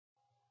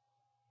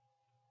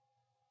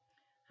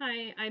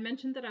Hi, I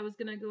mentioned that I was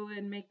going to go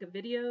and make a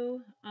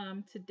video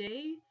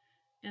today,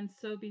 and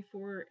so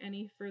before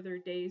any further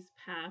days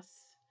pass,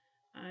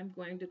 I'm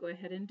going to go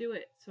ahead and do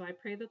it. So I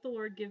pray that the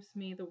Lord gives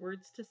me the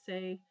words to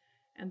say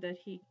and that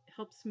He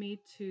helps me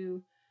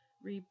to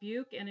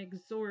rebuke and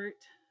exhort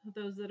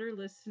those that are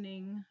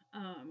listening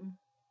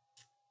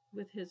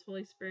with His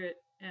Holy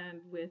Spirit and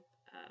with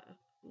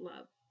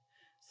love.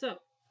 So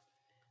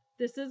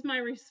this is my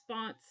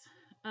response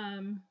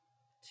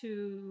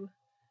to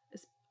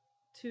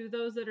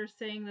those that are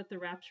saying that the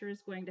rapture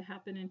is going to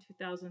happen in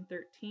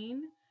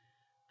 2013,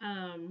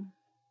 and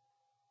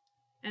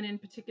in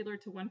particular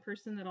to one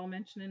person that I'll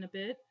mention in a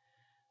bit.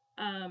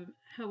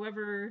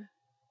 However,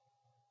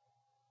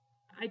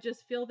 I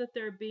just feel that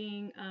they're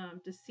being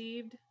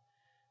deceived,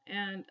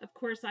 and of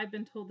course I've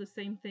been told the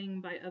same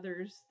thing by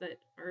others that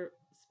are,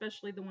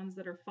 especially the ones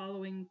that are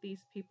following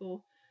these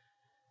people.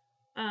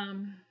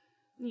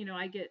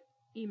 I get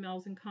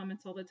emails and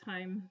comments all the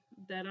time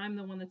that I'm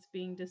the one that's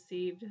being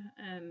deceived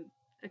and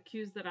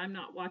accused that I'm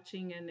not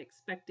watching and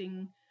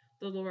expecting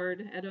the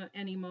Lord at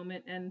any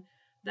moment, and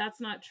that's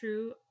not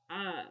true.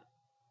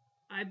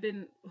 I've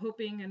been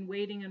hoping and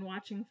waiting and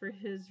watching for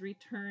His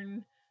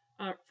return,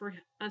 for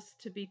us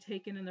to be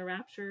taken in the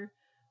rapture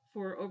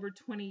for over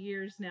 20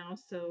 years now.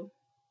 So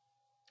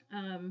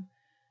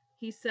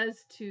He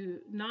says to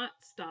not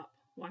stop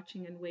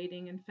watching and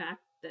waiting. In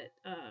fact, that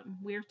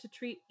we are to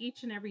treat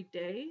each and every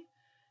day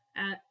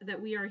that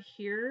we are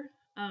here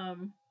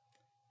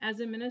as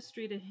a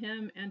ministry to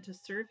Him and to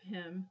serve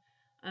Him.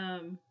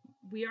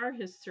 We are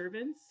His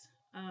servants.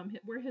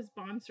 We're His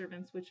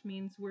bondservants, which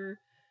means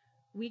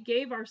we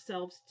gave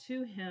ourselves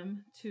to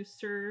Him to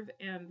serve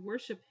and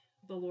worship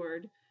the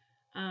Lord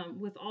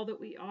with all that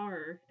we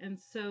are. And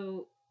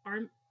so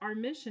our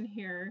mission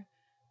here,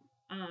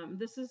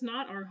 this is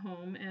not our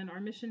home, and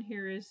our mission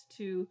here is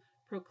to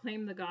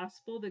proclaim the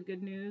gospel, the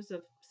good news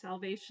of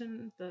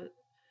salvation, the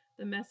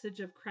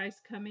message of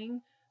Christ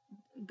coming,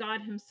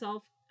 God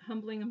Himself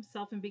humbling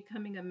Himself and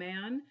becoming a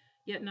man,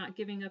 yet not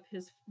giving up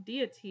His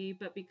deity,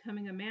 but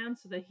becoming a man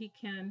so that he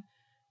can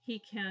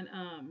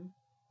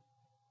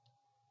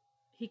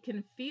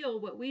feel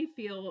what we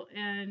feel,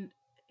 and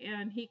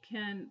He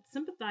can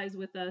sympathize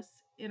with us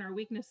in our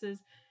weaknesses,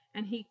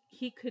 and he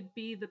could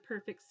be the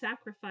perfect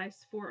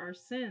sacrifice for our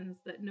sins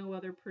that no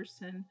other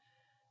person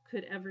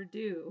could ever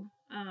do.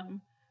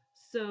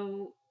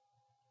 So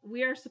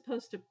we are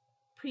supposed to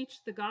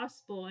preach the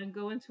gospel and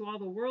go into all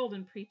the world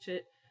and preach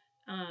it.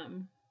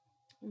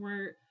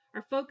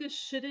 Our focus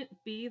shouldn't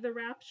be the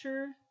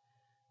rapture.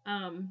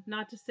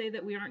 Not to say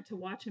that we aren't to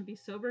watch and be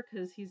sober,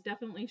 because He's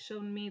definitely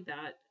shown me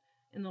that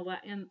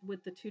in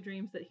with the 2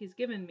 dreams that He's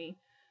given me.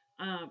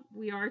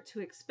 We are to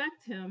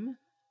expect Him.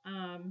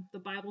 The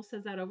Bible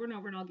says that over and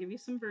over, and I'll give you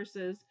some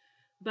verses.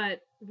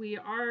 But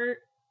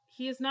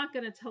He is not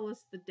going to tell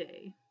us the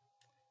day.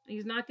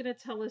 He's not going to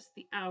tell us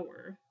the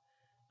hour.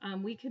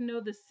 We can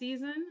know the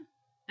season,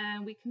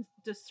 and we can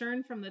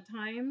discern from the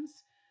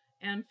times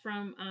and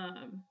from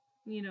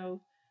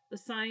the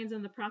signs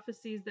and the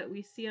prophecies that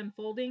we see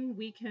unfolding.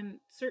 We can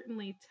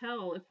certainly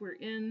tell if we're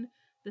in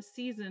the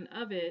season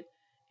of it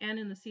and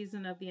in the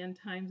season of the end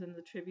times and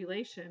the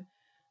tribulation.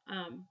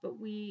 But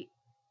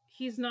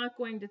He's not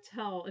going to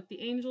tell if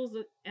the angels,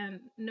 and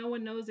no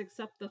one knows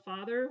except the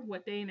Father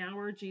what day and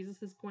hour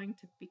Jesus is going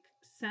to be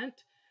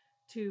sent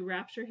to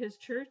rapture His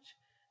church.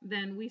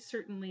 Then we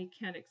certainly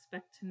can't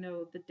expect to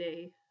know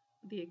the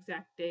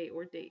exact day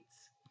or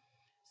dates.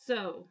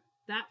 So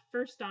that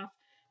first off,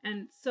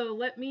 and so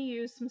let me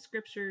use some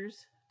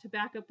scriptures to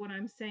back up what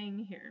I'm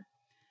saying here.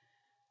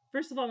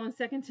 First of all, in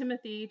 2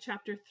 Timothy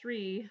chapter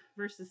 3,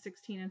 verses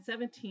 16 and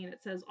 17,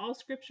 it says, "All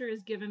scripture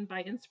is given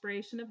by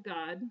inspiration of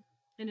God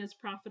and is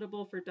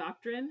profitable for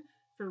doctrine,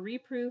 for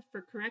reproof,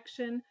 for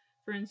correction,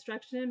 for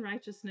instruction in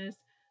righteousness,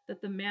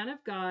 that the man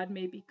of God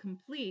may be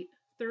complete,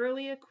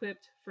 thoroughly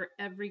equipped for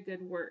every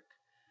good work."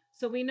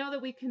 So we know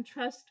that we can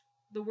trust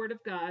the Word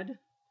of God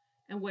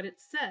and what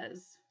it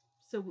says.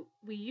 So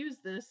we use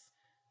this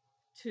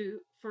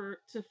to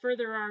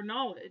further our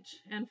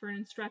knowledge and for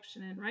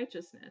instruction in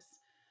righteousness.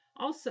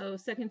 Also,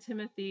 2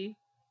 Timothy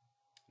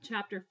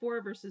chapter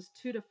 4, verses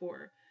 2 to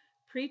 4.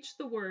 "Preach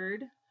the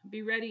word,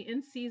 be ready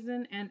in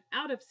season and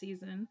out of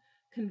season,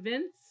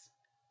 convince,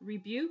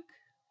 rebuke,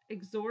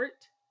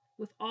 exhort,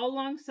 with all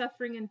long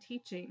suffering and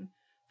teaching.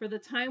 For the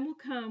time will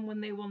come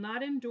when they will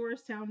not endure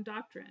sound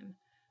doctrine,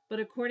 but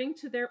according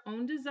to their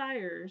own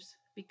desires,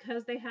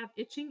 because they have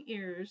itching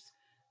ears,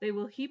 they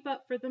will heap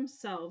up for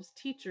themselves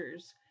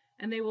teachers,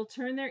 and they will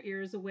turn their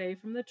ears away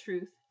from the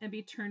truth and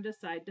be turned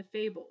aside to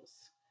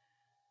fables."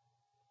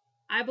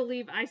 I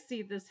believe I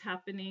see this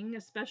happening,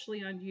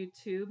 especially on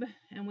YouTube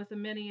and with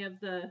many of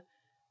the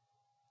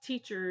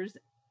teachers.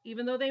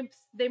 Even though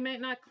they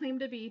might not claim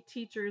to be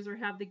teachers or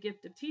have the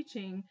gift of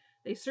teaching,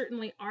 they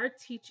certainly are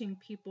teaching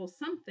people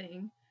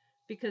something,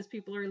 because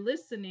people are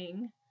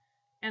listening,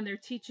 and they're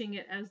teaching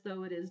it as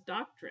though it is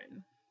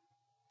doctrine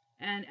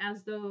and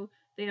as though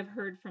they have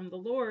heard from the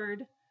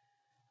Lord.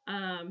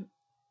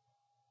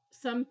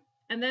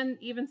 And then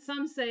even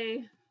some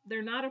say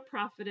they're not a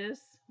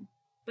prophetess,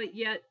 but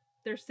yet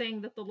they're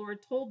saying that the Lord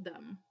told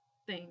them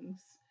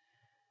things.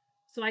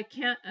 So I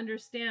can't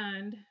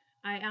understand.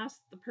 I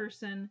asked the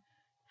person,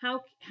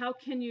 how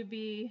can you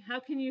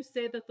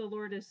say that the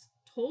Lord has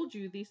told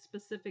you these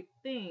specific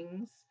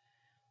things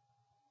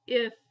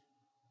if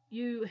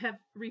you have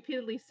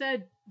repeatedly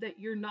said that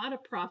you're not a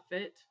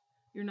prophet,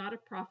 you're not a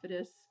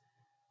prophetess,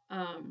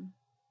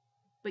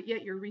 but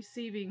yet you're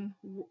receiving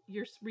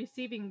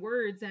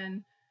words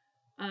and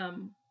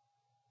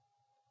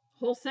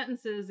whole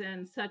sentences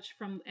and such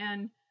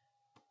and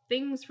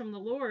things from the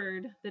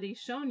Lord that He's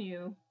shown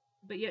you,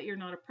 but yet you're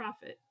not a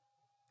prophet.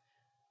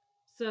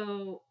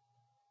 So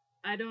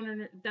I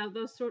don't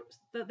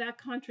that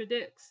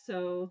contradicts.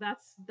 So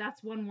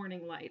that's one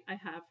warning light I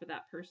have for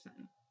that person.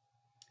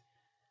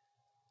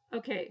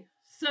 Okay,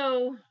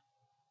 so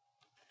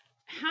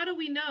how do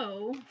we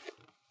know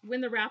when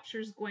the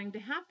rapture is going to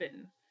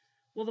happen?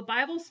 Well, the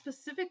Bible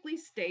specifically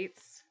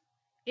states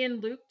in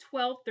Luke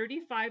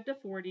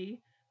 12:35-40,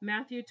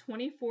 Matthew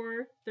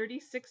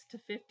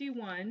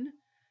 24:36-51,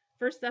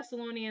 1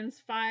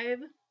 Thessalonians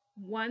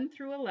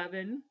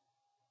 5:1-11,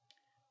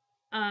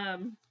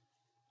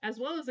 as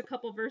well as a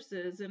couple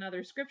verses in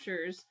other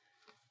scriptures,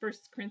 1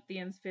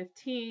 Corinthians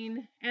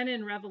 15, and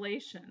in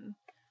Revelation,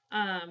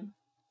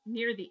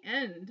 near the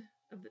end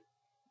of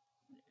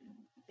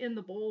in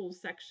the bowl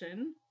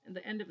section, in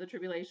the end of the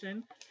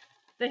tribulation,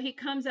 that He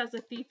comes as a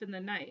thief in the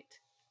night.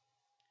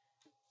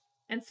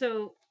 And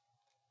so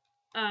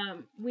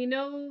we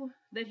know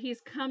that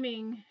He's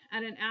coming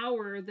at an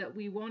hour that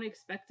we won't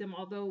expect Him,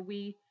 although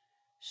we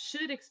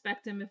should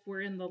expect Him if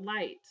we're in the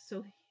light.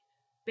 So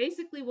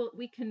basically,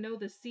 we can know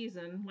the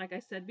season. Like I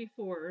said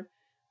before,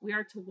 we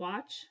are to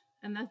watch.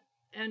 And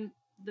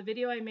the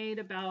video I made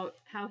about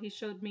how He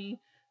showed me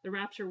the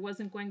rapture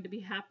wasn't going to be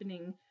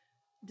happening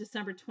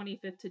December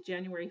 25th to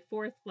January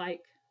 4th,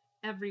 like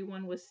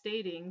everyone was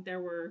stating.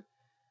 There were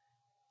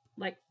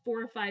like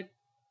 4 or 5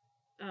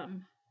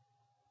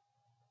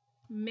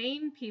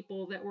 main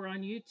people that were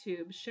on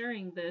YouTube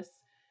sharing this.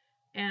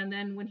 And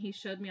then when He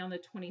showed me on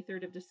the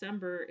 23rd of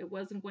December, it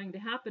wasn't going to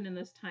happen in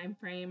this time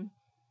frame.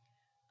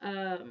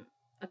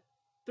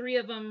 3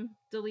 of them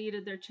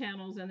deleted their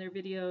channels and their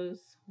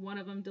videos. 1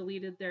 of them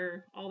deleted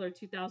all their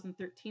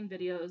 2013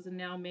 videos and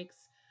now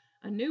makes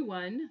a new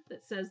one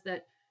that says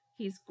that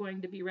He's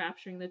going to be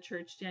rapturing the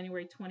church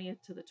January 20th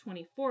to the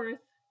 24th.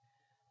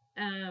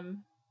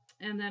 And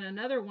then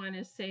another one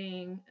is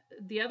saying,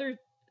 the other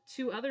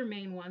 2 other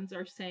main ones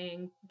are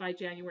saying by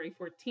January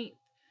 14th.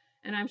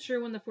 And I'm sure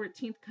when the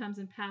 14th comes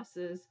and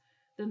passes,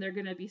 then they're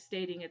going to be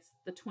stating it's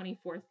the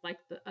 24th, like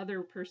the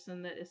other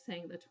person that is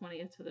saying the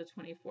 20th to the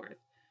 24th.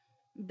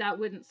 That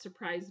wouldn't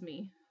surprise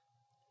me.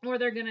 Or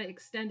they're going to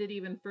extend it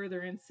even further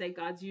and say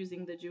God's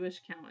using the Jewish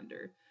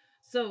calendar.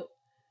 So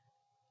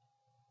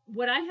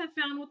what I have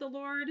found with the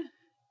Lord,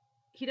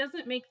 He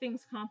doesn't make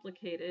things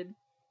complicated.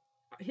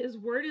 His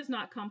word is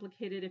not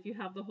complicated if you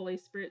have the Holy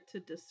Spirit to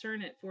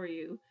discern it for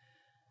you.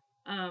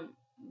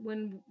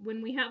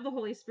 When we have the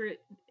Holy Spirit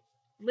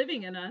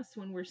living in us,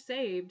 when we're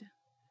saved,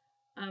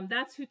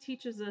 that's who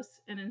teaches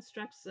us and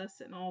instructs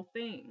us in all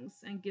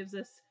things and gives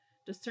us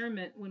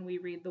discernment when we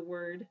read the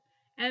word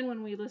and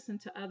when we listen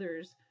to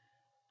others.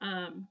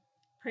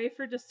 Pray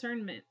for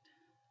discernment,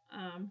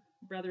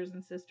 brothers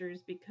and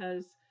sisters,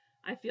 because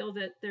I feel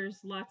that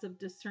there's lots of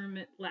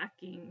discernment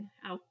lacking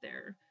out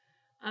there.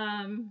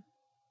 And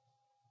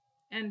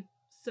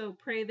so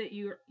pray that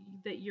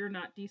you're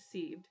not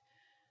deceived.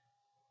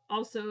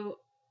 Also,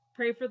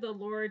 pray for the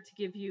Lord to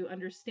give you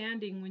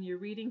understanding when you're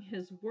reading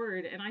His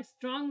word. And I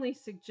strongly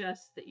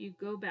suggest that you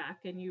go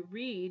back and you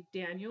read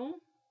Daniel,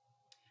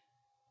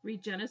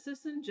 read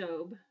Genesis and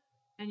Job,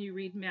 and you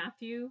read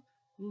Matthew,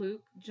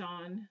 Luke,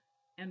 John,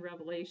 and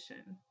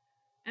Revelation,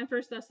 and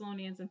 1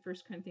 Thessalonians and 1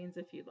 Corinthians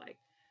if you'd like.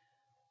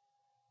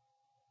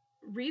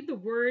 Read the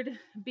word,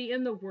 be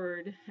in the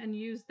word, and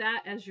use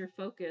that as your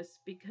focus,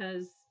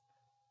 because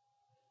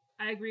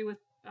I agree with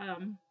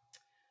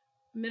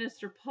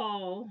Minister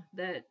Paul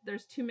that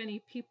there's too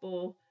many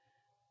people,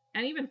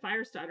 and even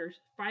Firestarter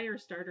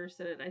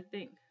said it, I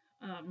think.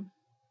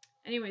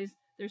 Anyways,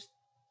 there's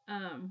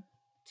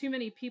too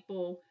many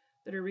people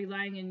that are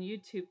relying on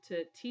YouTube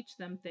to teach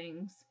them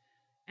things,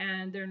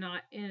 and they're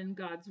not in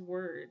God's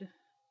word.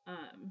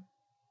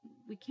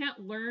 We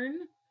can't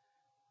learn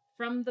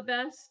from the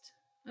best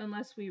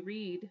unless we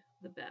read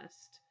the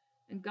best,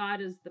 and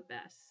God is the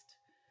best.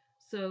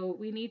 So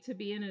we need to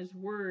be in His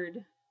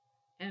word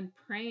and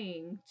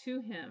praying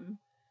to Him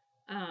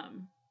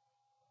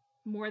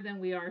more than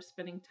we are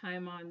spending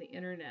time on the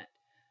internet.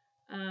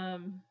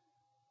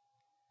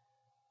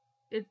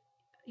 If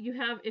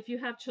you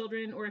have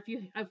children, or if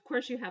you, of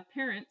course, you have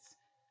parents,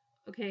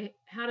 okay,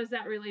 how does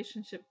that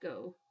relationship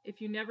go?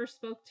 If you never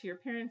spoke to your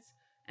parents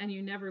and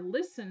you never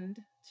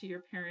listened to your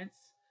parents,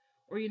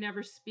 or you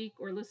never speak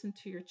or listen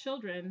to your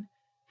children,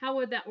 how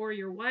would that, or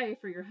your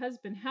wife or your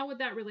husband, how would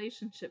that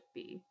relationship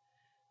be?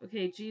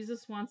 Okay,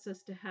 Jesus wants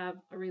us to have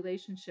a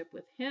relationship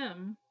with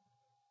Him,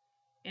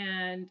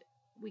 and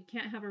we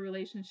can't have a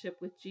relationship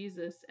with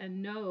Jesus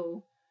and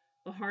know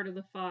the heart of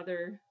the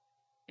Father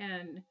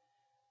and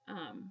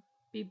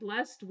be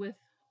blessed with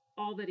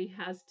all that he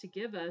has to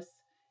give us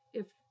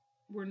if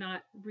we're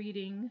not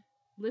reading,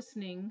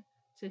 listening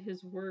to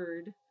his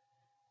word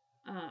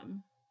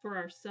for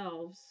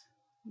ourselves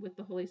with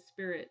the Holy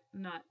Spirit,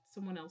 not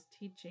someone else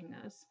teaching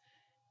us,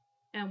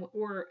 and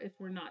or if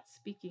we're not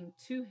speaking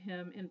to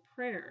him in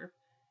prayer,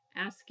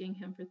 asking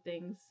him for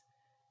things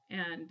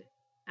and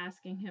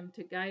asking him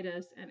to guide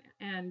us,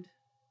 and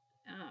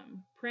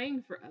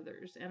praying for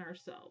others and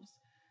ourselves.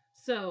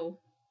 So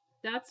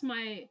that's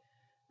my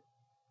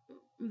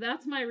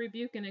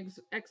rebuke and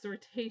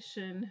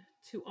exhortation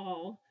to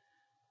all.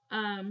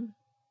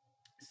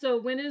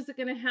 So when is it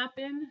going to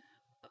happen?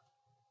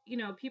 You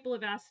know, people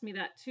have asked me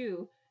that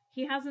too.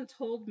 He hasn't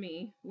told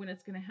me when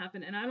it's going to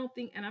happen, and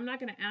I'm not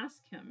going to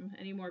ask him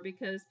anymore,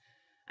 because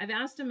I've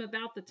asked him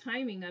about the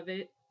timing of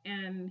it,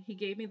 and he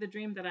gave me the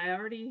dream that I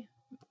already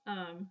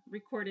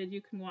recorded.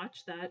 You can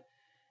watch that.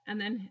 And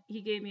then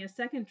he gave me a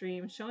second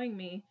dream showing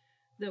me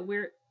that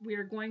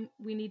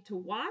we need to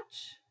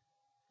watch,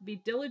 be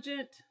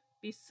diligent,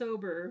 be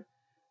sober,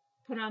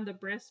 put on the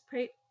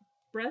breastplate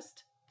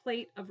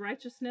of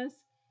righteousness,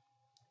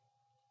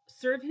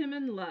 serve him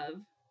in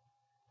love,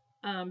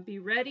 be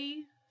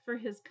ready for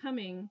his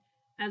coming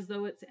as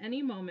though it's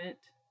any moment,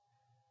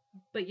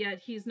 but yet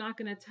he's not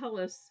going to tell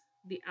us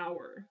the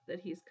hour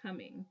that he's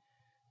coming.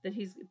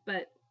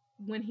 But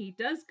when he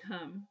does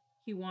come,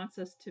 he wants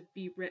us to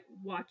be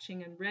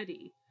watching and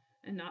ready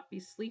and not be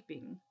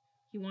sleeping.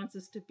 He wants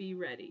us to be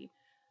ready.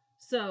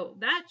 So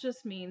that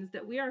just means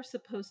that we are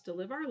supposed to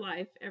live our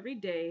life every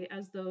day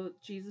as though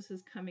Jesus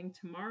is coming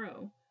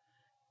tomorrow,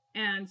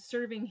 and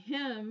serving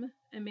him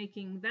and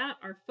making that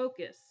our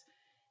focus.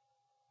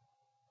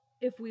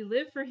 If we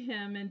live for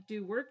him and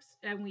do works,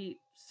 and we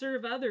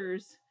serve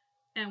others,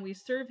 and we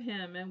serve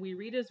him, and we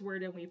read his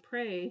word, and we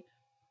pray,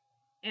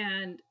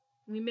 and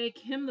we make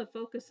him the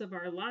focus of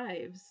our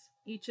lives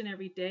each and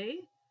every day,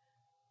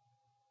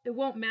 it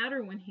won't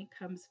matter when he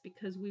comes,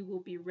 because we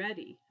will be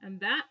ready. And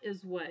that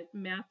is what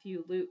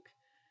Matthew, Luke,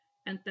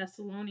 and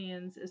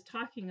Thessalonians is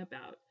talking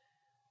about,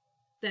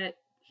 that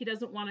he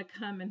doesn't want to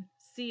come and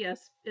see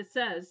us. It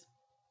says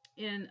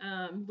in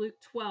Luke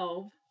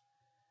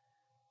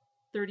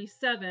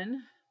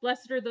 12:37,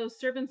 "Blessed are those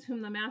servants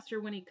whom the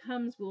master, when he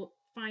comes, will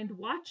find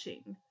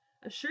watching.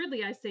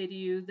 Assuredly, I say to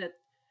you that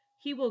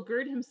he will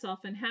gird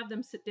himself and have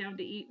them sit down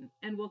to eat,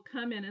 and will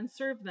come in and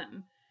serve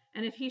them.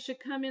 And if he should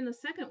come in the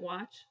second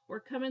watch, or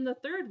come in the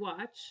third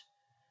watch,"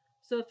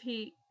 so if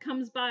he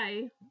comes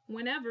by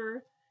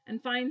whenever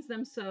and finds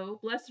them so,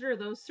 "blessed are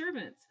those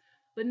servants.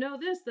 But know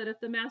this, that if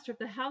the master of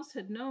the house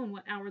had known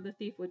what hour the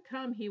thief would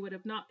come, he would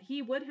have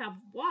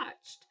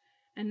watched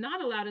and not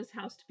allowed his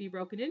house to be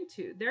broken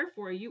into.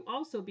 Therefore you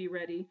also be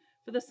ready,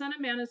 for the Son of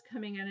Man is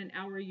coming at an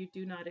hour you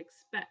do not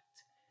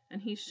expect."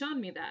 And he's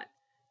shown me that.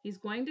 He's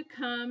going to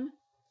come,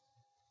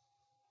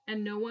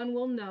 and no one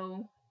will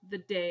know the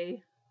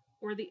day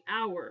or the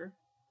hour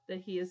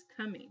that he is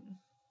coming.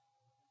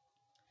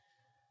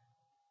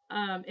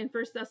 In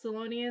 1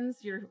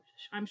 Thessalonians,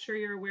 I'm sure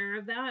you're aware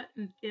of that,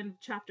 in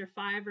chapter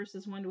 5,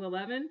 verses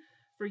 1-11,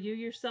 "For you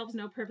yourselves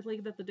know perfectly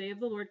that the day of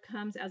the Lord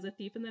comes as a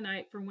thief in the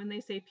night. For when they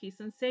say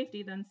peace and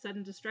safety, then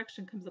sudden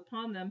destruction comes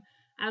upon them,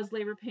 as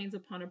labor pains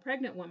upon a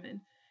pregnant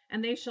woman.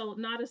 And they shall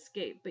not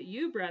escape. But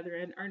you,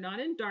 brethren, are not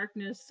in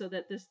darkness, so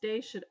that this day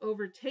should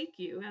overtake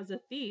you as a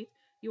thief.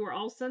 You are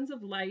all sons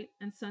of light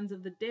and sons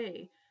of the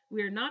day.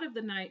 We are not of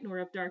the night nor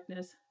of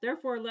darkness.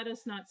 Therefore let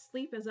us not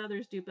sleep as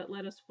others do, but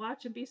let us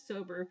watch and be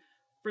sober.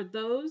 For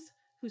those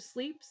who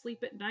sleep,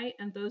 sleep at night,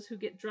 and those who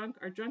get drunk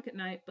are drunk at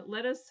night. But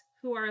let us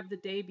who are of the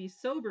day be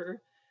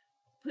sober,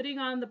 putting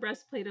on the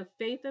breastplate of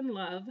faith and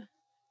love,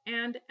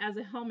 and as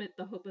a helmet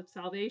the hope of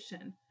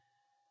salvation."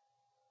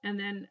 And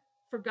then,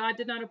 "For God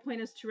did not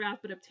appoint us to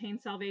wrath, but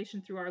obtained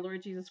salvation through our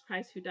Lord Jesus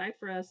Christ, who died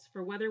for us.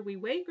 For whether we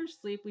wake or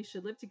sleep, we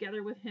should live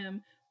together with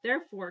him.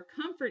 Therefore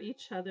comfort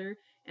each other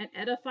and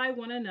edify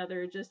one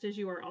another, just as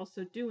you are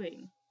also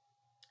doing."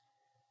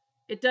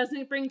 It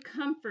doesn't bring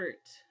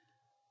comfort,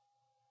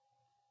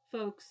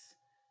 folks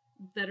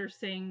that are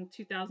saying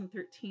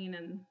 2013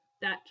 and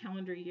that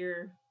calendar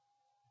year,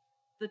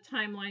 the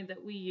timeline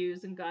that we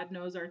use, and God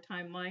knows our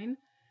timeline,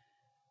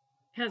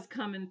 has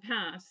come and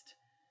passed.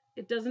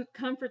 It doesn't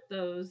comfort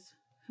those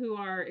who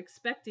are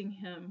expecting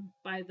him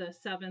by the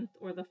 7th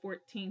or the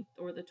 14th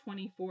or the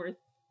 24th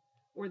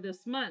or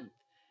this month,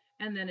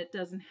 and then it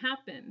doesn't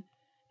happen.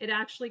 It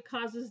actually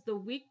causes the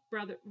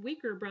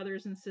weaker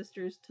brothers and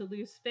sisters to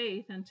lose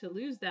faith and to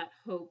lose that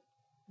hope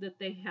that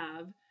they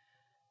have.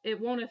 It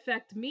won't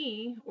affect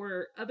me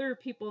or other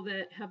people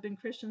that have been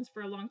Christians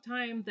for a long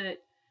time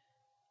that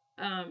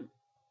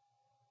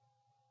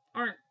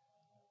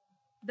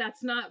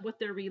that's not what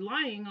they're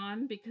relying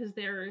on, because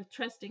they're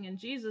trusting in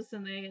Jesus,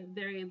 and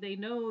they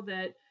know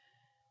that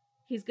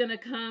he's going to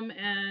come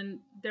and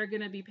they're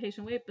going to be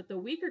patient wait. But the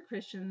weaker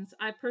Christians,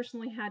 I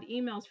personally had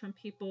emails from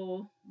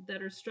people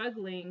that are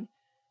struggling,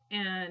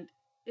 and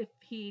if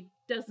he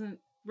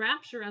doesn't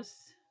rapture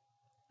us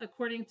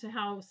according to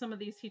how some of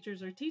these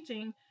teachers are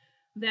teaching,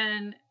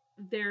 then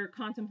they're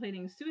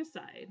contemplating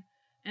suicide.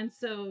 And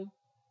so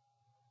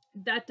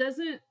that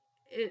doesn't,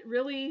 it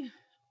really,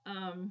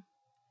 um,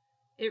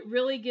 it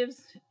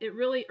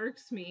really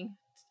irks me,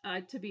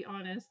 to be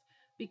honest,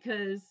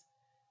 because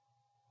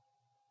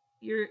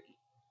you're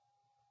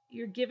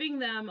giving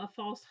them a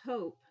false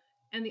hope.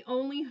 And the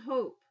only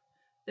hope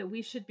that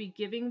we should be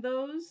giving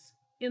those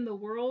in the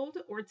world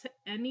or to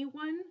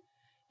anyone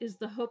is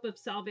the hope of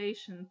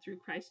salvation through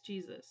Christ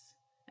Jesus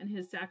and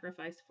his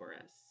sacrifice for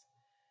us.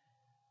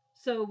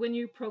 So when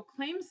you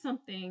proclaim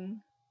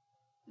something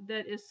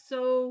that is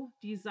so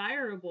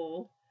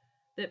desirable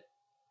that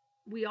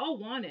we all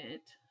want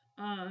it,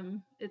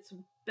 it's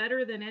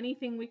better than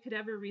anything we could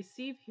ever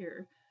receive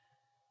here,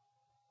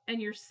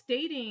 and you're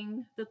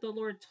stating that the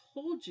Lord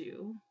told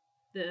you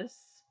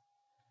this,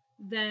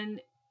 then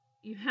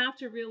you have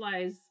to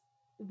realize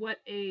what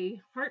a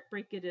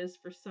heartbreak it is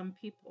for some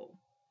people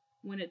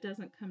when it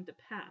doesn't come to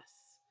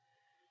pass.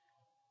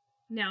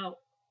 Now,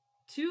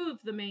 two of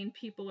the main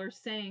people are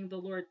saying the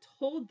Lord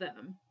told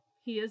them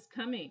he is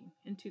coming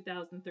in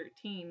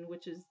 2013,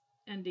 which is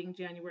ending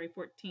January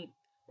 14th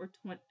or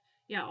 20.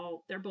 Yeah,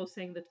 they're both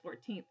saying the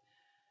 14th.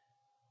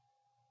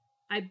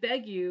 I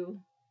beg you,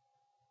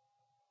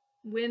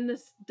 when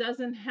this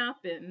doesn't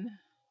happen,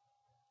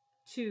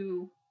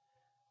 to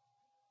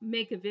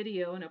make a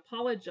video and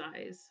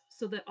apologize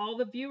so that all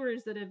the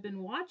viewers that have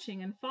been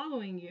watching and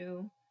following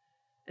you,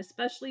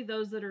 especially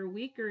those that are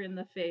weaker in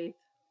the faith,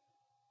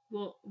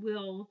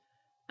 will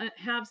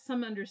have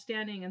some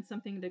understanding and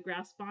something to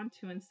grasp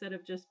onto instead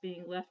of just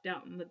being left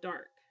out in the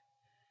dark.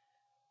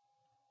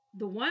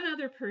 The one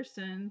other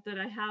person that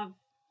I have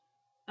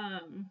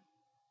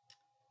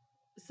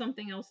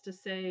something else to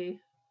say,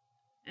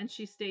 and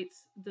she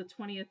states the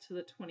 20th to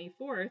the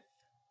 24th,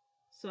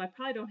 so I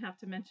probably don't have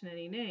to mention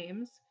any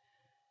names.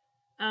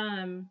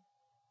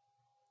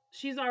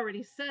 She's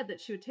already said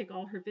that she would take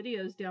all her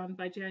videos down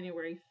by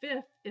January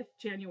 5th if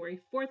January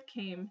 4th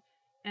came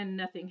and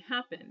nothing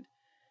happened.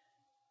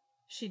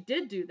 She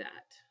did do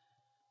that.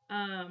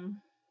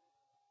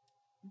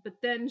 But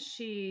then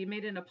she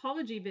made an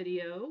apology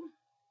video,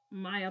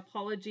 my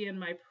apology and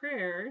my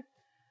prayer,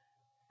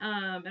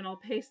 and I'll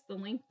paste the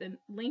link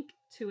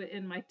to it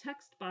in my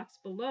text box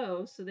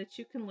below so that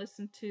you can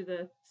listen to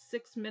the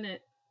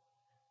 6-minute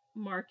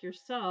mark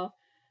yourself,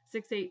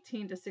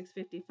 6:18 to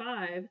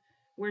 6:55,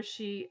 where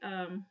she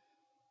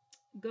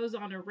goes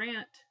on a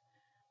rant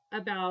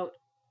about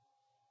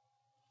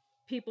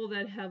people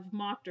that have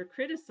mocked or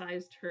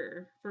criticized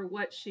her for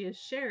what she has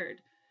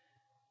shared.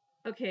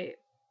 Okay,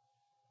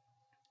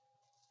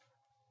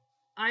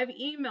 I've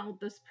emailed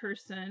this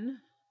person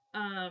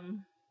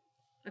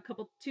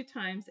 2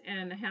 times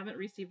and I haven't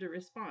received a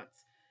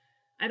response.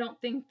 I don't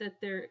think that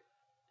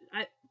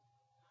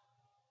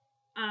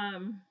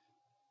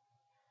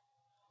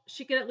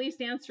she could at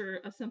least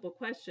answer a simple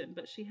question,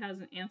 but she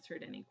hasn't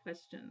answered any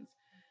questions,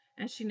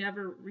 and she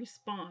never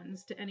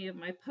responds to any of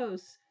my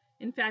posts.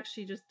 In fact,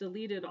 she just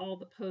deleted all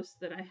the posts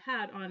that I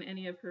had on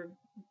any of her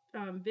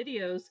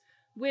videos,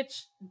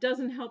 which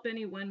doesn't help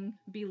anyone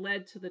be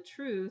led to the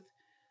truth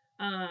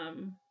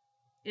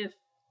if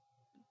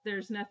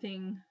there's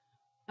nothing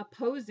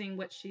opposing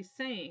what she's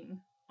saying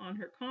on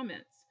her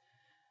comments.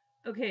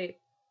 Okay,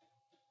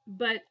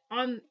 but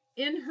on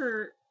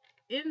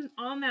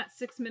that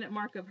 6-minute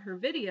mark of her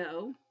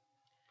video,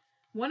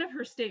 one of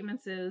her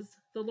statements is,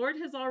 the Lord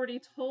has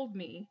already told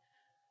me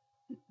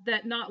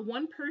that not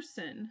one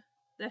person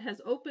that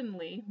has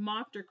openly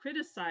mocked or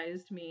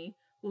criticized me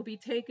will be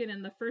taken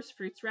in the first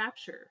fruits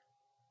rapture.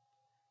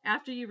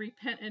 After you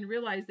repent and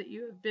realize that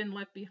you have been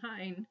left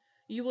behind,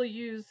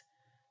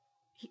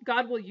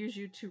 God will use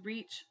you to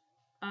reach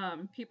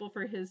people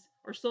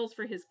for souls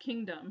for his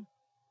kingdom.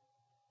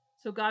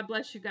 So God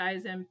bless you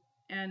guys,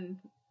 and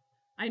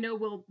I know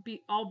we'll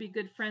all be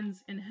good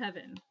friends in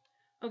heaven.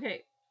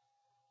 Okay.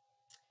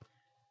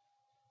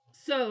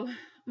 So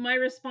my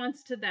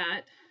response to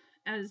that,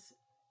 as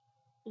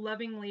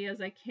lovingly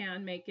as I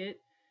can make it,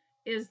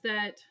 is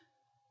that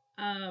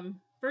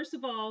first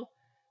of all,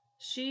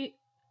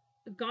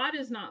 God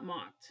is not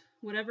mocked.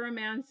 Whatever a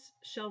man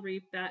shall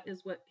reap, that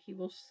is what he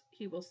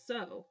will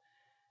sow.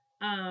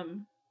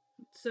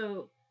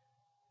 So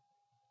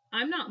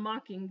I'm not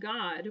mocking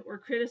God or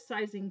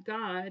criticizing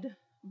God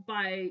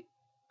by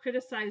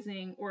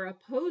criticizing or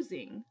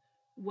opposing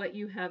what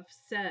you have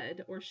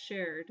said or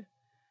shared.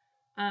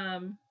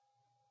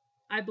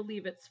 I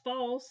believe it's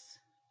false.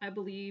 I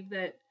believe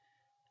that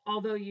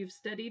although you've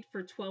studied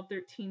for 12,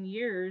 13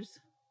 years,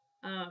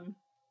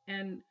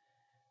 and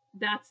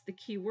that's the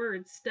key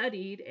word,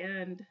 studied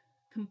and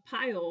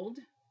compiled,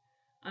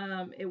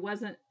 it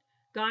wasn't,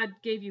 God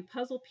gave you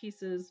puzzle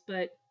pieces,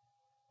 but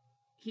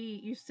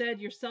you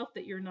said yourself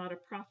that you're not a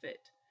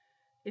prophet.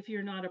 If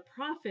you're not a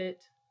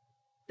prophet,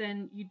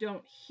 then you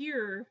don't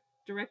hear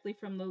directly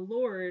from the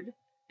Lord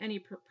any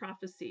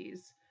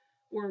prophecies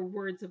or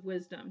words of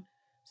wisdom.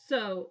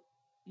 So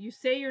you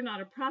say you're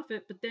not a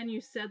prophet, but then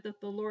you said that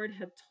the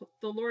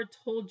Lord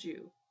told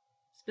you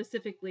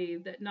specifically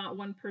that not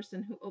one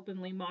person who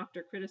openly mocked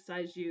or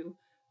criticized you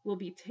will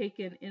be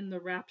taken in the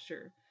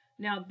rapture.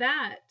 Now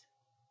that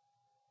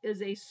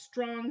is a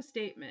strong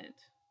statement.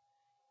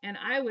 And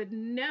I would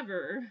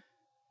never,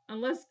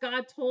 unless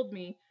God told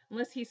me,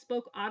 unless he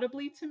spoke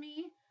audibly to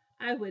me,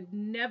 I would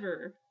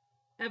never,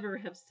 ever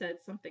have said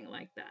something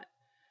like that.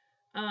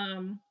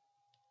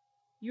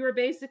 You are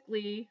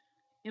basically,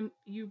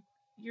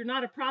 you're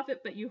not a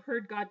prophet, but you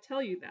heard God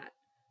tell you that.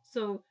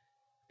 So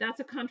that's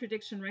a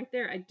contradiction right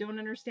there. I don't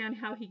understand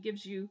how he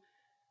gives you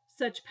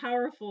such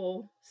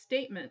powerful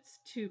statements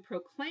to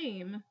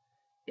proclaim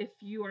if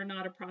you are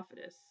not a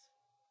prophetess.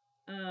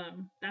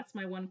 That's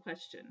my one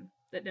question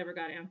that never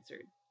got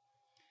answered.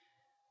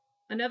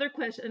 Another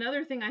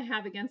thing I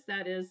have against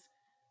that is,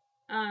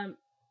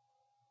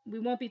 we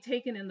won't be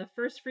taken in the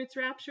first fruits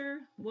rapture.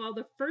 Well,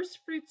 the first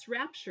fruits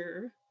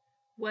rapture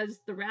was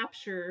the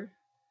rapture,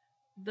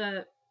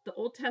 the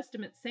Old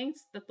Testament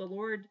saints that the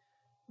Lord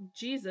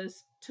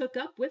Jesus took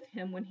up with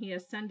him when he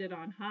ascended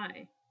on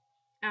high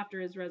after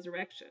his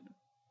resurrection.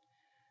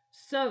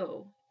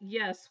 So,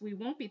 yes, we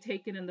won't be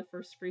taken in the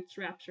first fruits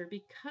rapture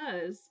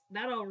because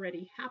that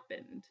already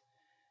happened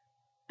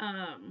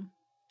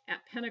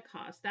at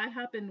Pentecost. That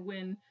happened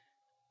when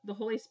the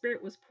Holy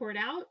Spirit was poured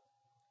out,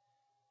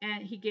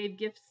 and he gave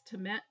gifts to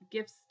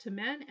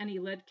men, and he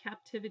led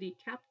captivity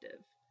captive.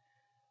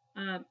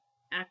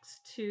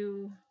 Acts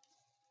 2,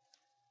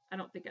 I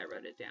don't think I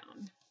wrote it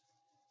down,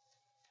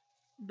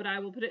 but I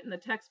will put it in the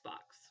text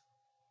box.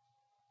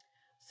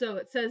 So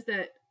it says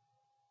that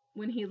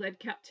when he led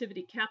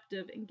captivity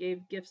captive and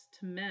gave gifts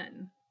to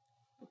men.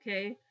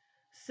 Okay,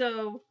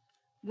 so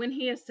when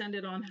he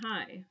ascended on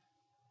high,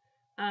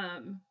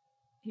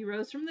 he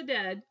rose from the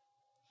dead,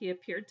 he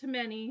appeared to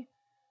many,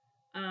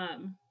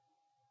 and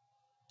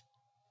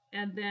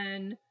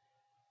then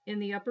in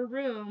the upper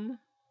room,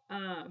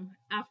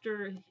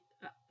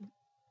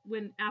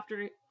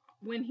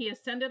 when he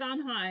ascended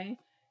on high,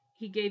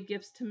 he gave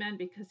gifts to men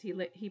because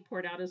he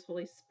poured out his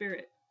Holy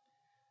Spirit.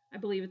 I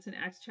believe it's in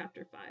Acts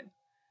chapter 5.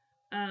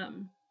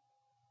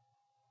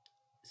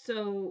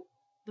 So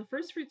the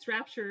first fruits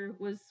rapture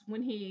was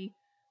when he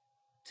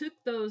took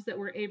those that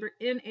were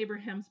in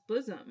Abraham's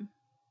bosom.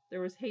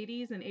 There was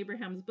Hades in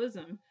Abraham's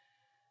bosom.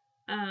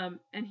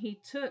 And he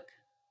took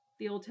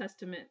the Old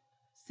Testament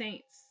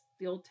saints,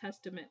 the Old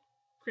Testament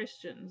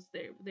Christians.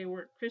 They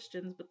weren't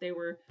Christians, but they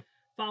were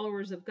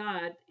followers of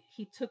God.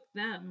 He took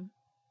them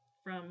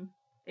from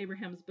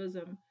Abraham's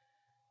bosom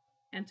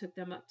and took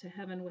them up to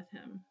heaven with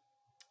him.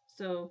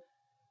 So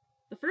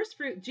the first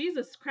fruit,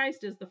 Jesus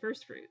Christ is the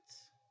first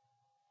fruits,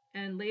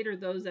 and later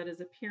those that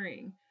is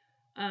appearing.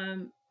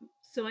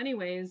 So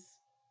anyways,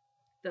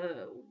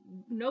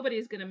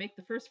 nobody's going to make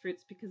the first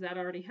fruits because that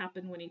already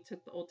happened when he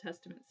took the Old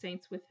Testament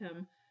saints with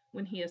him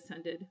when he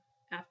ascended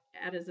at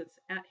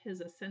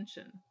his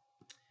ascension.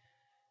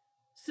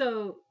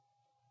 So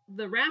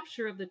the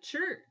rapture of the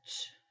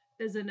church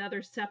is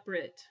another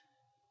separate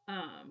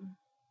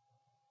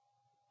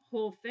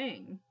whole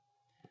thing.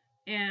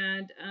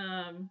 And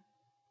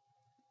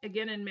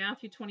again, in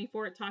Matthew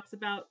 24, it talks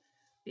about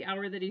the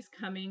hour that he's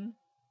coming.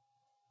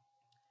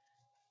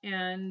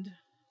 And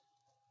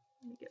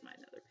let me get my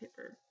another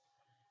paper.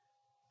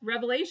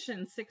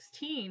 Revelation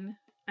 16.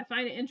 I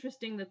find it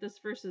interesting that this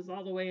verse is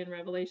all the way in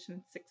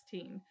Revelation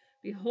 16.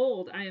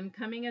 Behold, I am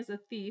coming as a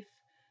thief.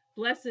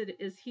 Blessed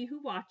is he who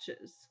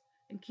watches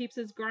and keeps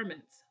his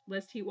garments,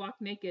 lest he walk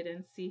naked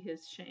and see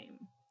his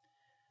shame.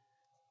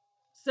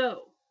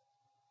 So,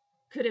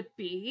 could it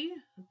be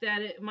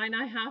that it might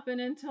not happen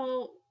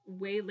until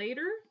way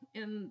later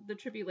in the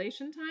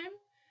tribulation time?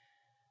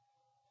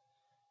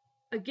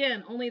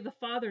 Again, only the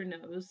Father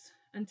knows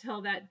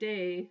until that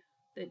day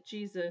that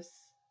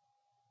Jesus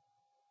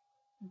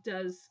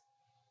does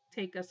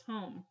take us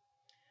home.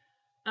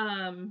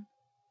 2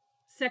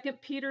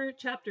 Peter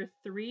chapter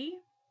 3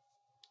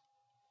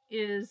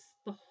 is,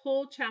 the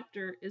whole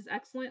chapter is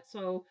excellent,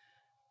 so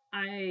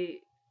I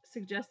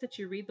suggest that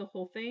you read the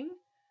whole thing.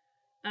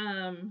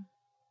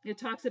 It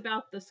talks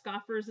about the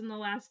scoffers in the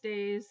last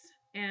days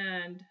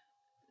and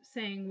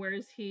saying, where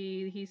is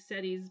he? He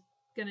said he's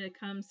going to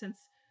come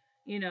since,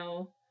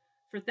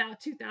 for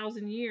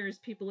 2,000 years,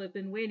 people have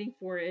been waiting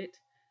for it.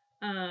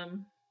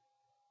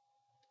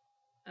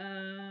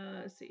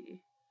 Let's see,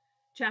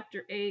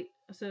 chapter 8,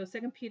 so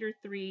 2 Peter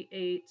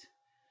 3:8.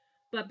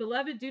 But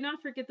beloved, do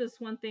not forget this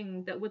one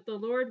thing, that with the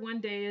Lord 1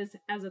 day is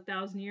as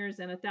 1,000 years,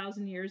 and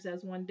 1,000 years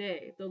as 1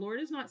 day. The Lord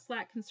is not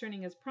slack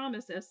concerning his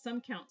promise, as some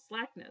count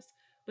slackness,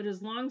 but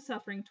is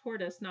long-suffering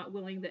toward us, not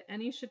willing that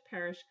any should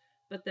perish,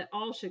 but that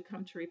all should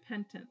come to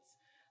repentance.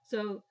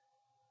 So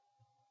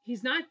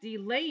he's not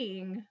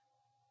delaying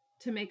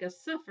to make us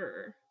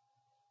suffer.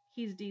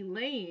 He's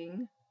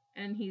delaying,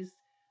 and he's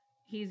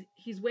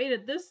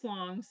waited this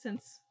long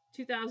since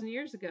 2,000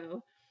 years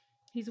ago.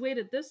 He's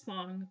waited this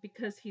long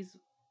because he's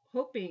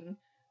hoping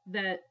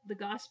that the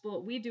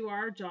gospel, we do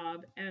our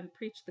job and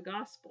preach the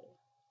gospel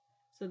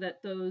so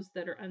that those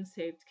that are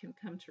unsaved can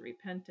come to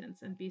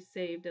repentance and be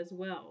saved as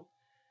well.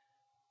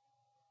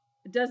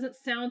 It doesn't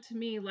sound to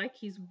me like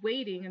he's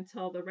waiting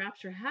until the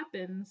rapture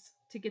happens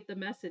to get the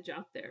message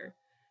out there.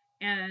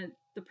 And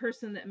the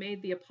person that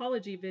made the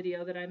apology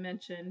video that I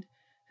mentioned,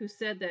 who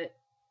said that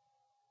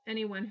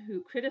anyone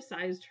who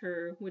criticized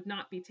her would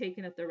not be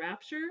taken at the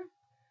rapture.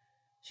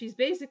 She's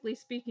basically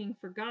speaking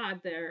for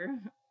God there,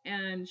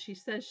 and she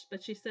says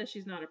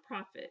she's not a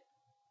prophet.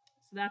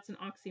 So that's an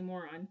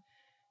oxymoron.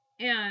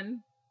 And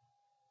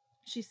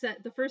she said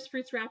the first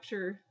fruits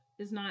rapture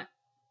is not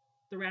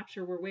the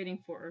rapture we're waiting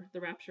for, the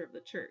rapture of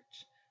the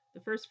church. The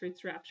first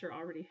fruits rapture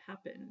already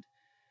happened.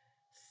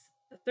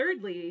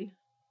 Thirdly,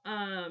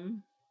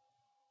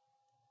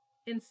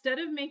 instead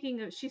of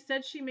she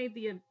said she made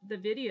the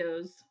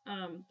videos,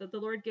 that the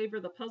Lord gave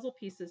her the puzzle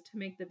pieces to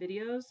make the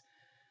videos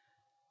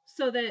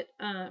so that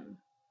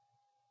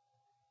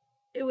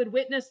it would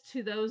witness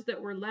to those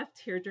that were left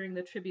here during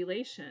the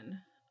tribulation,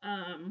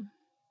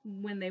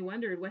 when they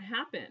wondered what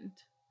happened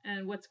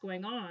and what's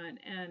going on,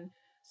 and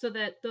so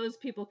that those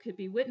people could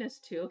be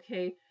witnessed to,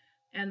 okay,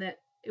 and that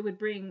it would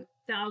bring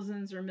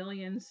thousands or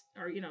millions,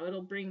 or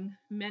it'll bring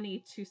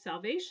many to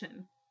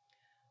salvation.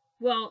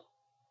 Well,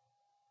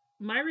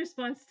 my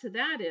response to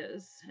that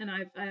is, and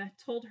I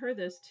told her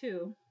this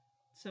too,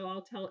 so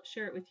I'll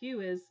share it with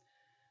you, is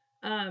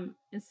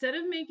instead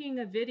of making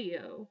a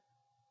video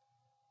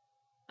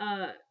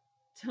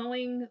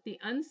telling the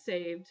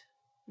unsaved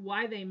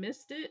why they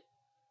missed it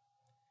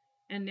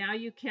and now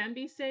you can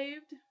be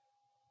saved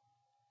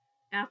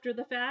after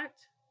the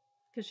fact,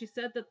 because she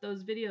said that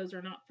those videos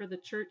are not for the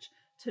church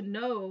to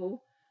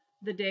know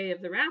the day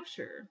of the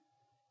rapture.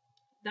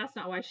 That's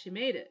not why she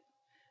made it.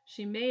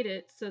 She made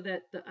it so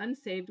that the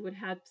unsaved would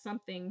have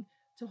something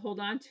to hold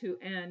on to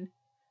and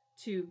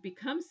to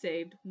become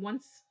saved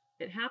once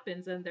it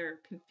happens and they're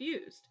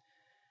confused.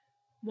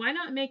 Why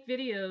not make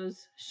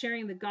videos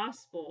sharing the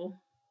gospel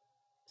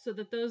so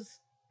that those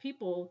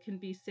people can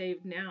be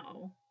saved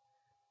now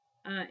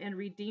and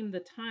redeem the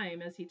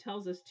time as he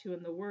tells us to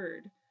in the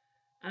word,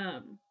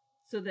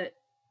 so that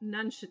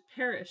none should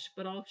perish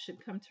but all should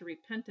come to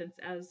repentance,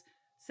 as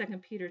 2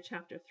 Peter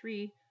chapter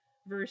 3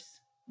 verse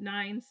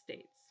 9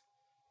 states.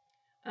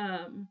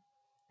 And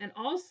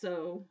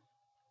also,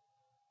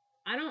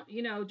 I don't,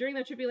 during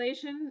the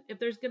tribulation, if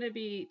there's going to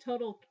be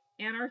total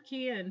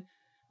anarchy and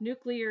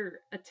nuclear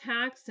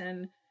attacks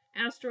and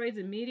asteroids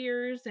and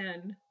meteors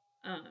and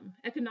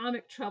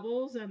economic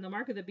troubles and the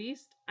mark of the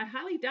beast, I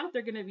highly doubt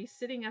they're going to be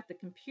sitting at the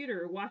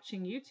computer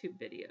watching YouTube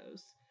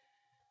videos.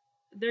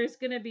 They're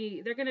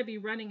going to be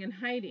running and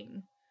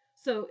hiding.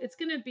 So it's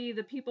going to be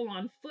the people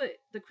on foot,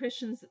 the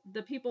Christians,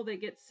 the people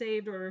that get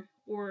saved, or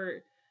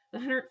the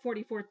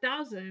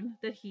 144,000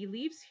 that he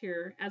leaves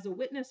here as a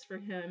witness for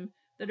him,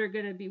 that are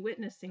going to be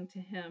witnessing to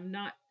him,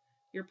 not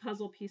your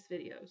puzzle piece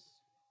videos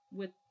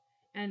with,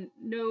 and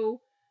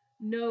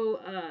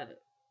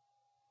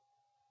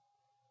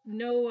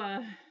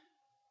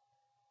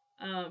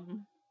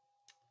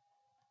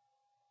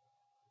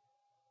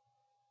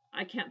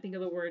I can't think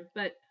of the word,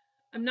 but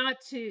I'm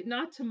not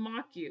to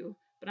mock you,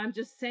 but I'm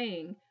just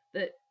saying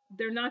that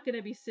they're not going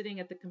to be sitting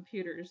at the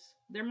computers.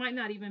 There might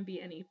not even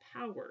be any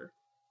power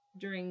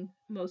during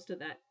most of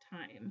that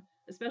time,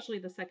 especially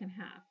the second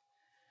half.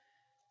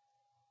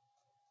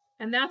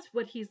 And that's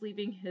what he's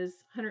leaving his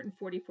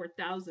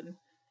 144,000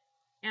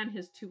 and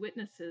his two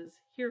witnesses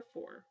here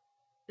for,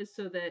 is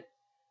so that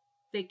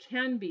they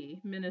can be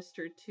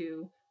ministered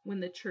to when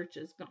the church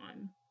is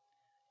gone,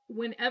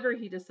 whenever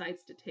he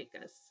decides to take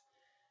us.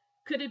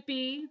 Could it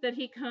be that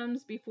he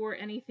comes before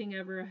anything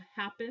ever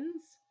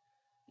happens?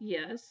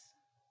 Yes.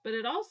 But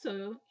he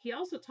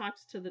also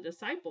talks to the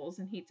disciples,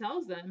 and he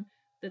tells them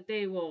that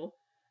they will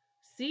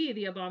see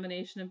the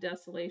abomination of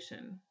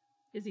desolation.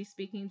 Is he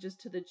speaking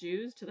just to the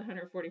Jews, to the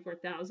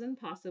 144,000?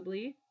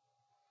 Possibly.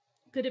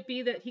 Could it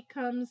be that he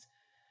comes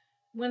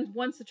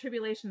once the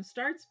tribulation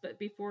starts, but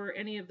before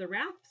any of the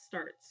wrath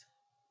starts?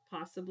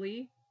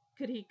 Possibly.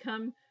 Could he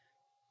come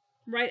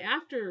right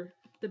after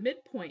the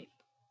midpoint?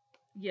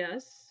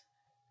 Yes.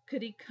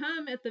 Could he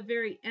come at the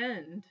very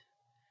end,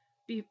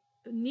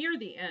 near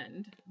the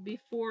end,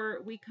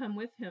 before we come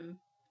with him,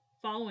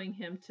 following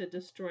him to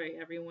destroy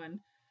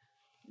everyone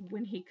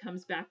when he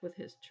comes back with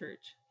his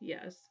church?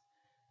 Yes.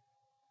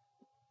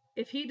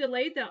 If he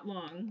delayed that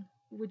long,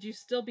 would you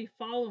still be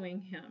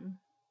following him?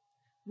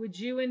 Would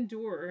you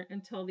endure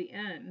until the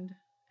end,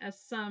 as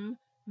some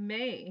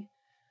may?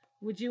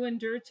 Would you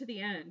endure to the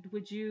end?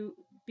 Would you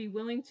be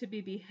willing to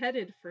be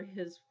beheaded for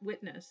his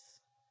witness?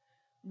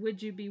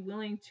 Would you be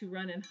willing to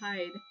run and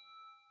hide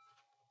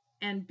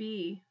and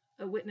be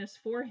a witness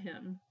for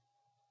him?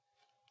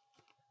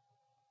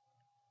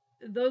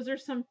 Those are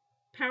some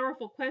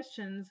powerful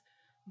questions,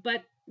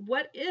 but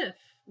what if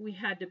we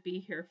had to be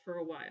here for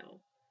a while?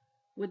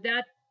 Would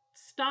that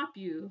stop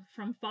you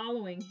from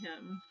following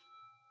him?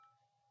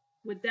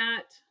 Would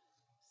that,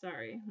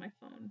 sorry, my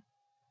phone.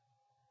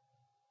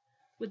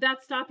 Would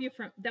that stop you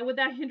would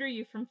that hinder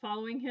you from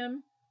following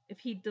him if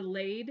he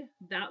delayed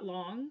that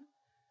long?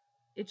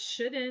 It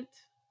shouldn't.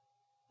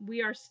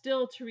 We are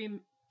still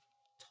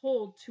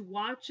told to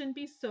watch and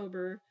be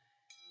sober.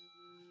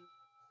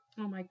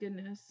 Oh my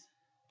goodness.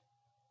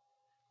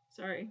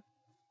 Sorry.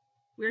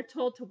 We are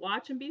told to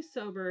watch and be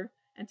sober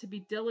and to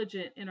be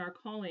diligent in our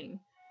calling.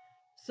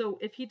 So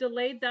if he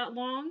delayed that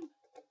long,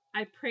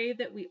 I pray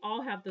that we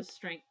all have the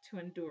strength to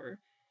endure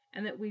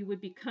and that we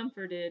would be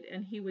comforted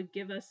and he would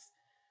give us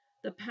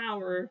the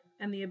power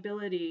and the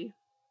ability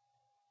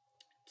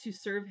to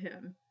serve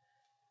him.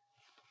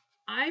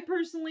 I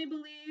personally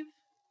believe,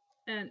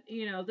 and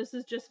this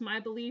is just my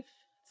belief,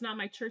 it's not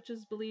my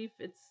church's belief,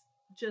 it's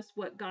just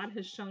what God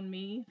has shown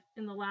me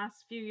in the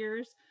last few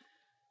years.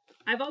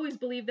 I've always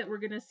believed that we're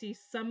going to see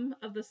some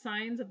of the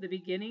signs of the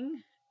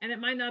beginning, and it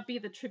might not be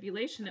the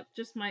tribulation, it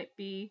just might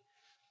be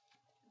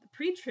the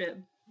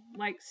pre-trib,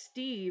 like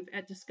Steve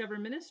at Discover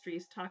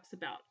Ministries talks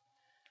about.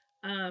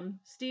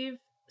 Steve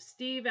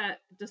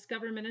at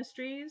Discover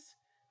Ministries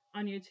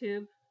on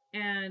YouTube,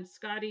 and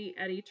Scotty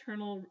at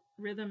Eternal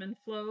Rhythm and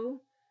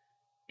Flow,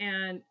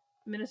 and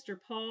Minister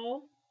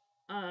Paul,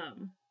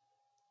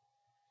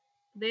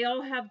 they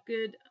all have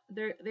good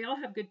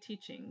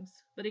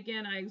teachings. But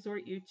again, I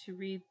exhort you to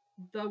read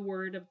the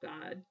Word of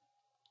God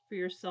for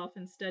yourself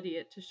and study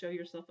it to show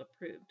yourself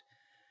approved.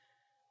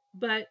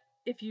 But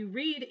if you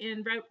read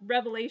in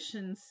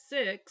Revelation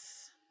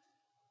 6,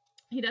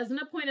 he doesn't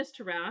appoint us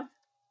to wrath,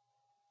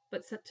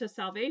 but to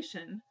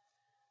salvation.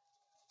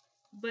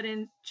 But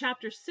in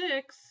chapter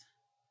 6,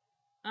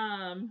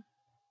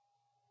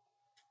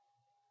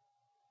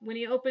 when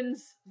he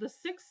opens the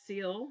sixth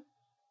seal,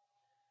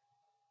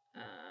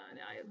 now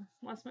I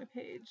lost my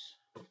page.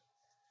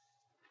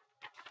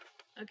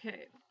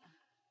 Okay.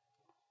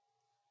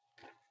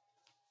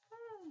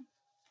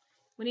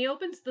 When he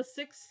opens the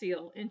sixth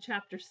seal in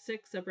chapter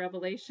 6 of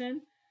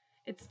Revelation,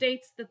 it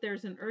states that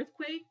there's an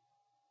earthquake,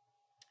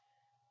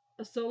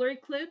 a solar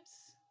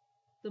eclipse,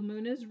 the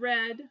moon is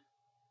red,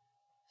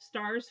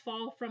 stars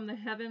fall from the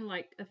heaven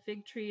like a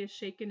fig tree is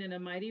shaken in a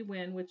mighty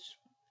wind, which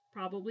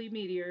probably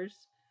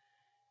meteors.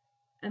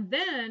 And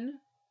then,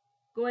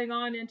 going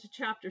on into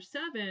chapter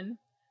 7,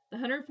 the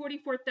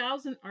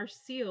 144,000 are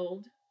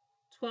sealed,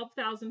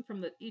 12,000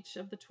 from each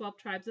of the 12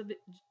 tribes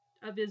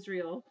of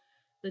Israel.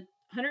 The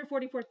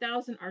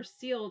 144,000 are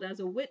sealed as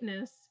a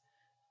witness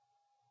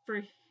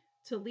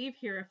to leave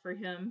here for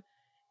him.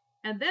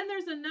 And then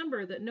there's a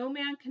number that no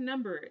man can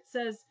number. It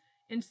says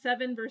in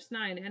 7 verse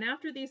 9, and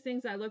after these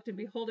things I looked, and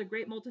behold, a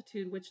great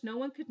multitude, which no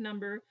one could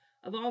number,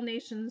 of all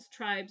nations,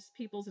 tribes,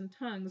 peoples, and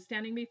tongues,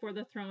 standing before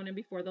the throne and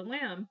before the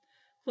Lamb,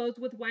 clothed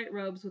with white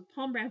robes, with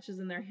palm branches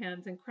in their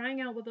hands, and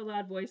crying out with a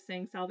loud voice,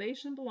 saying,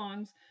 salvation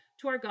belongs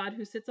to our God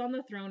who sits on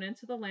the throne and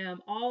to the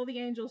Lamb. All the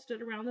angels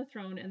stood around the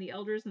throne, and the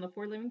elders and the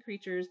 4 living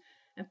creatures,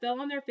 and fell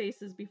on their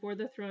faces before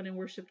the throne and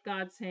worshipped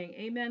God, saying,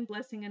 amen,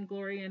 blessing and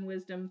glory and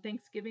wisdom,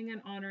 thanksgiving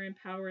and honor and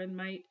power and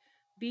might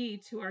be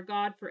to our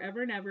God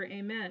forever and ever.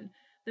 Amen.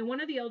 Then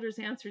one of the elders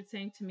answered,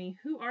 saying to me,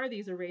 who are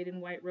these arrayed in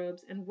white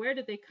robes, and where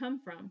did they come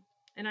from?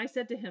 And I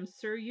said to him,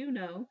 sir, you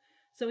know.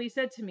 So he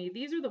said to me,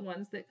 these are the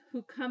ones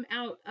who come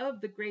out of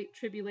the great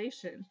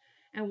tribulation,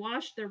 and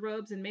washed their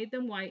robes and made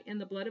them white in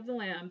the blood of the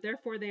Lamb.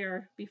 Therefore they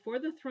are before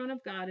the throne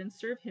of God, and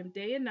serve him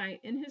day and night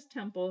in his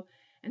temple,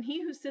 and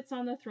he who sits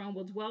on the throne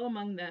will dwell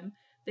among them.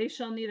 They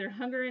shall neither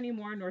hunger any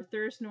more, nor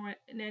thirst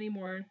any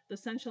more. The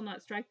sun shall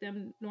not strike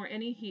them, nor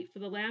any heat. For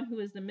the Lamb who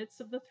is in the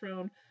midst of the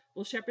throne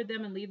will shepherd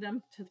them and lead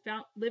them to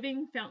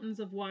living fountains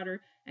of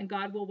water, and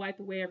God will wipe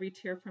away every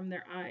tear from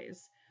their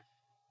eyes.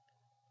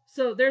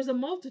 So there's a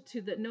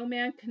multitude that no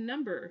man can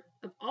number,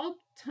 of all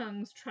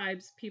tongues,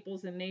 tribes,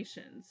 peoples, and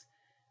nations.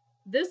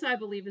 This, I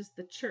believe, is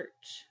the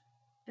church,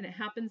 and it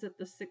happens at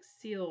the sixth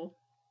seal.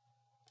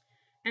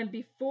 And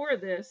before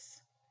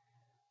this,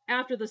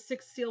 after the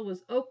sixth seal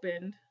was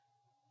opened,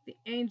 the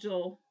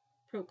angel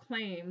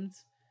proclaimed,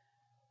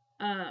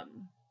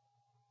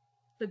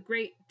 the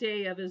great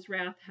day of his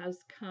wrath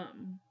has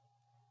come.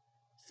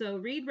 So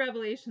read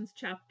Revelations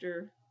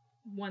chapter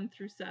 1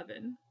 through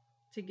 7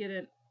 to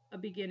get a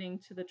beginning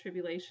to the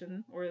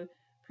tribulation or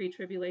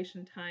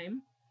pre-tribulation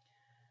time.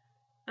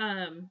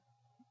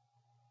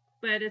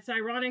 But it's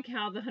ironic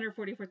how the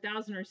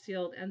 144,000 are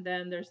sealed, and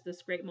then there's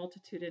this great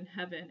multitude in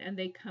heaven, and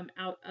they come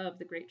out of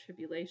the great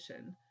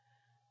tribulation.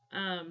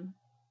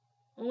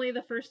 Only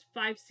the first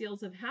 5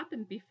 seals have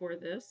happened before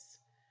this.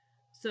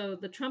 So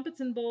the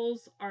trumpets and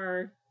bowls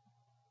are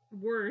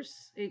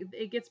worse.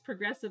 It gets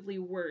progressively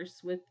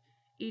worse with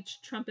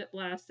each trumpet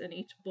blast and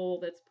each bowl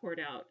that's poured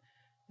out.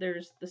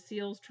 There's the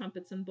seals,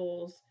 trumpets, and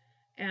bowls.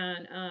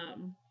 And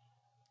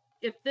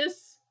if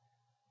this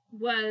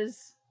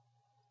was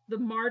the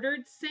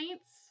martyred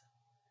saints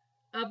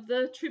of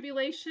the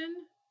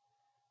tribulation,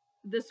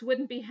 this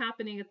wouldn't be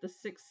happening at the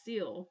 6th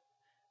seal,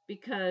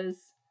 because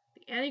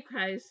the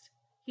Antichrist,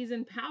 he's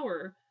in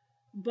power,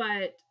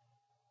 but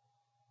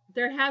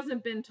there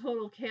hasn't been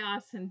total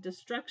chaos and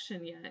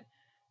destruction yet.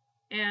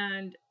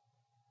 And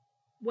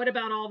what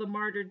about all the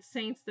martyred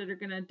saints that are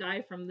going to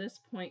die from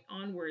this point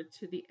onward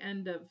to the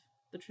end of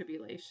the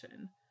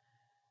tribulation?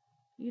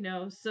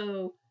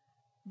 So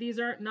these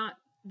are not,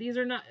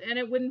 and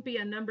it wouldn't be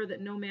a number that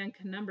no man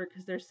can number,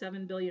 because there's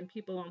 7 billion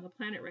people on the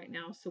planet right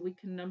now, so we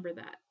can number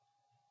that.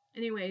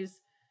 Anyways,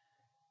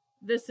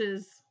 this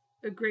is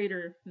a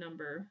greater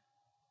number.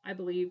 I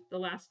believe the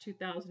last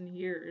 2,000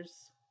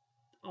 years,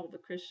 all the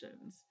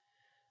Christians.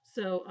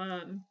 So,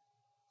 and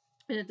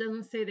it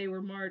doesn't say they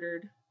were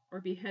martyred. or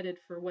beheaded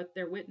for what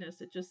their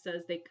witness. It just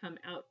says they come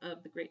out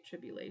of the great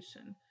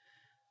tribulation.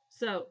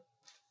 So,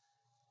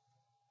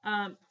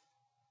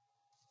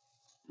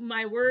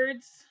 my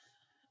words,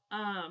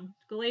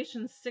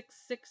 Galatians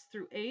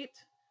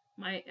 6:6-8,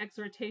 my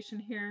exhortation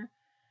here.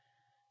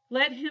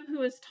 Let him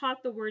who is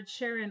taught the word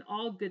share in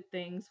all good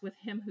things with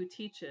him who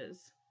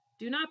teaches.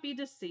 Do not be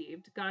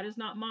deceived. God is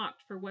not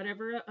mocked, for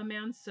whatever a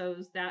man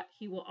sows, that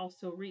he will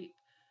also reap.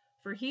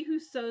 For he who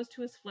sows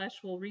to his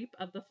flesh will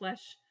of the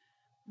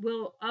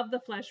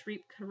flesh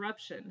reap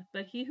corruption,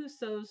 but he who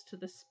sows to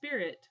the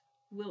Spirit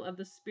will of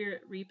the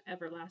Spirit reap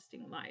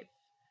everlasting life.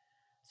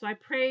 So I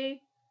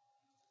pray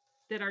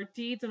that our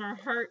deeds and our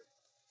heart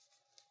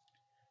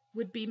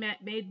would be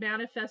made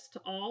manifest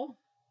to all,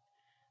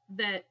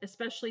 that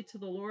especially to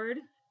the Lord,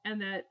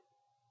 and that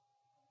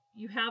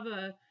you have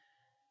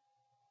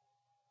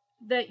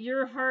that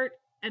your heart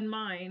and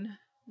mine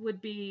would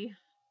be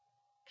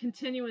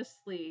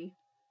continuously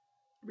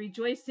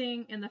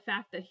rejoicing in the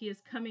fact that he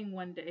is coming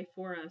one day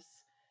for us,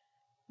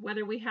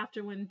 whether we have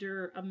to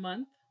endure a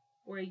month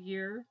or a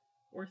year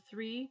or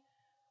 3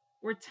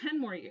 or 10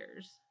 more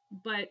years.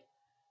 But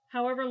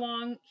however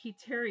long he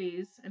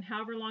tarries and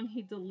however long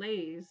he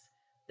delays,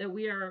 that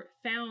we are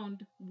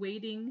found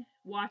waiting,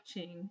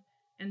 watching,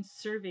 and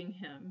serving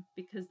him,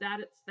 because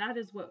that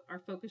is what our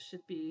focus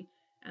should be,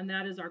 and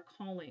that is our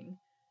calling,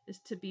 is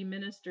to be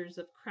ministers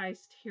of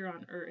Christ here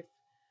on earth.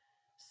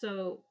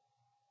 So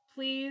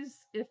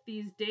please, if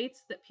these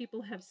dates that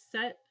people have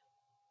set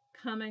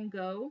come and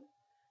go,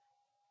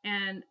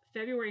 and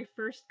February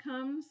 1st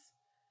comes,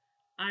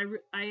 I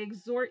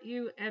exhort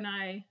you, and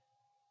I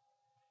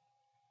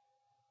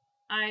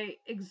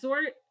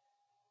exhort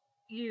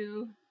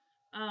you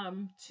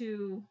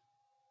to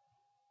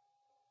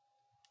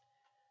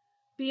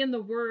be in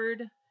the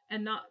Word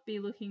and not be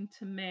looking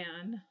to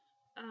man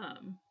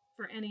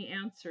for any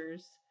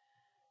answers,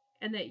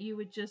 and that you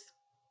would just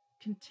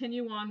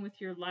continue on with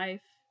your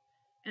life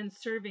and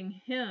serving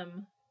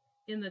him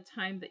in the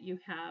time that you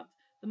have.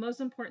 The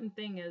most important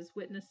thing is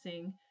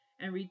witnessing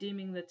and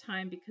redeeming the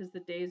time, because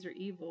the days are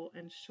evil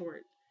and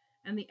short,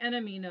 and the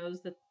enemy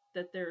knows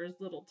that there is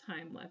little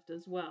time left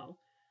as well.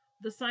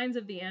 The signs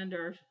of the end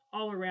are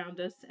all around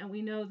us, and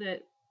we know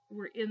that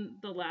we're in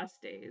the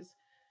last days.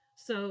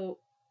 So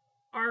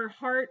our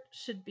heart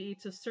should be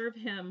to serve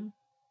him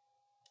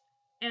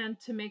and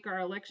to make our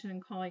election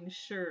and calling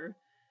sure,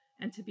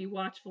 and to be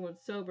watchful and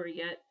sober,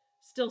 yet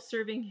still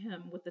serving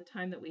him with the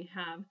time that we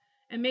have,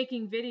 and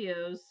making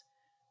videos,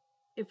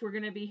 if we're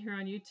going to be here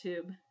on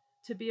YouTube,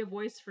 to be a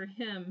voice for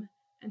him,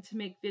 and to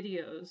make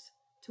videos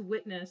to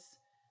witness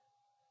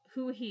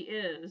who he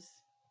is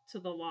to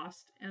the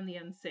lost and the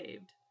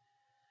unsaved.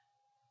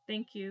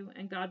 Thank you,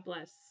 and God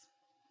bless.